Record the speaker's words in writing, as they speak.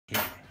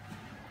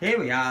Here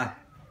we are.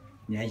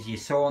 And as you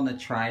saw on the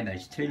train,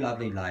 those two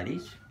lovely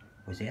ladies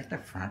was out the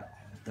front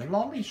of the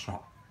lolly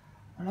shop.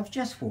 And I've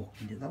just walked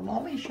into the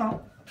lolly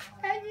shop,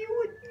 and you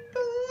wouldn't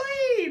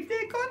believe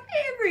they've got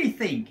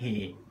everything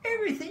here.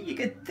 Everything you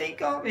could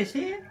think of is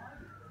here.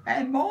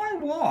 And my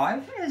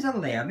wife has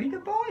allowed me to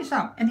buy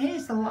some. And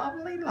here's the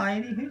lovely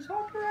lady who's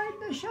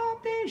operating the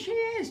shop. There she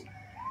is.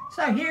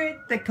 So here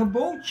at the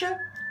Caboolture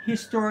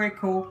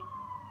Historical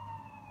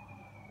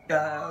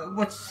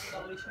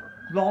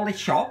Lolly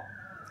Shop.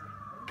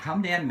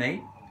 Come down and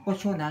meet.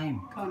 What's your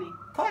name? Connie.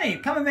 Connie,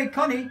 come and meet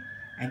Connie.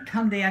 And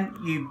come down,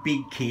 you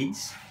big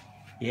kids.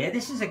 Yeah,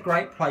 this is a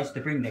great place to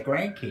bring the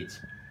grandkids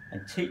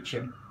and teach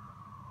them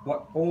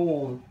what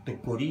all the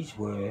goodies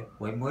were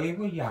when we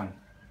were young.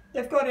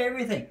 They've got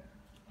everything.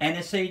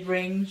 Aniseed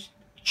rings,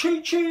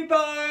 choo-choo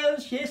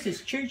bars. Yes,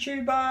 there's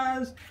choo-choo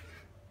bars.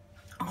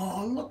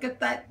 Oh, look at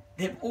that.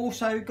 They've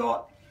also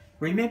got,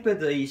 remember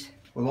these,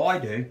 well I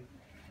do,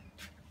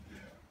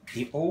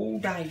 the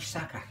all-day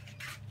sucker.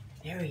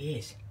 There he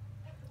is.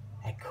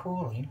 They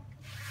call him,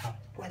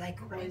 what do they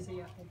call him? Rosy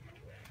apple.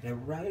 The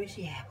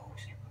rosy apples.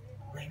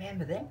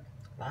 Remember them?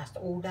 Last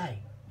all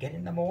day. Get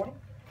in the morning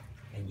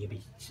and you'll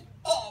be,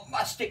 oh,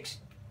 musk sticks,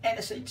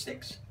 aniseed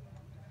sticks,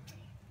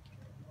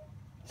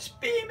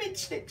 spearmint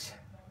sticks,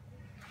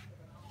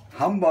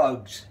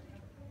 humbugs.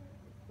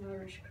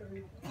 Irish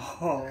curry.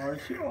 Oh,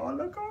 sure,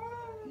 look,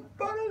 oh,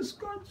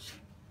 butterscotch,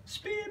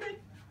 spearmint.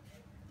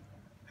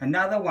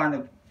 Another one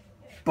of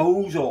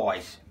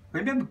bullseyes.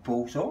 Remember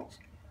bullseyes?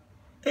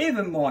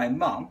 Even my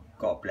mum,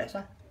 God bless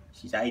her,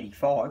 she's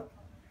 85,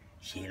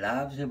 she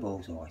loves the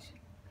bullseyes.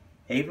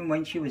 Even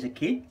when she was a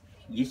kid,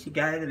 she used to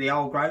go to the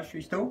old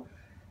grocery store.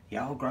 The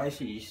old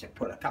grocery used to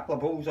put a couple of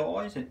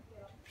bullseyes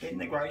in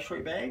the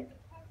grocery bag.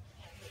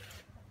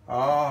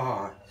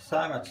 Oh,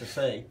 so much to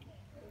see.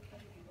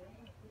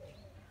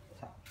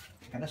 So,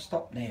 I'm going to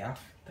stop now,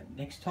 but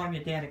next time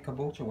you're down at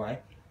Caboolture Way,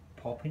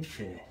 pop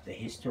into the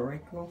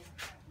Historical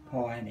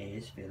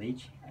Pioneers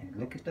Village and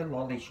look at the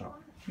lolly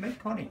shop. Meet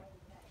Connie.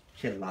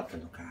 She'll love to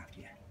look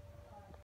after you.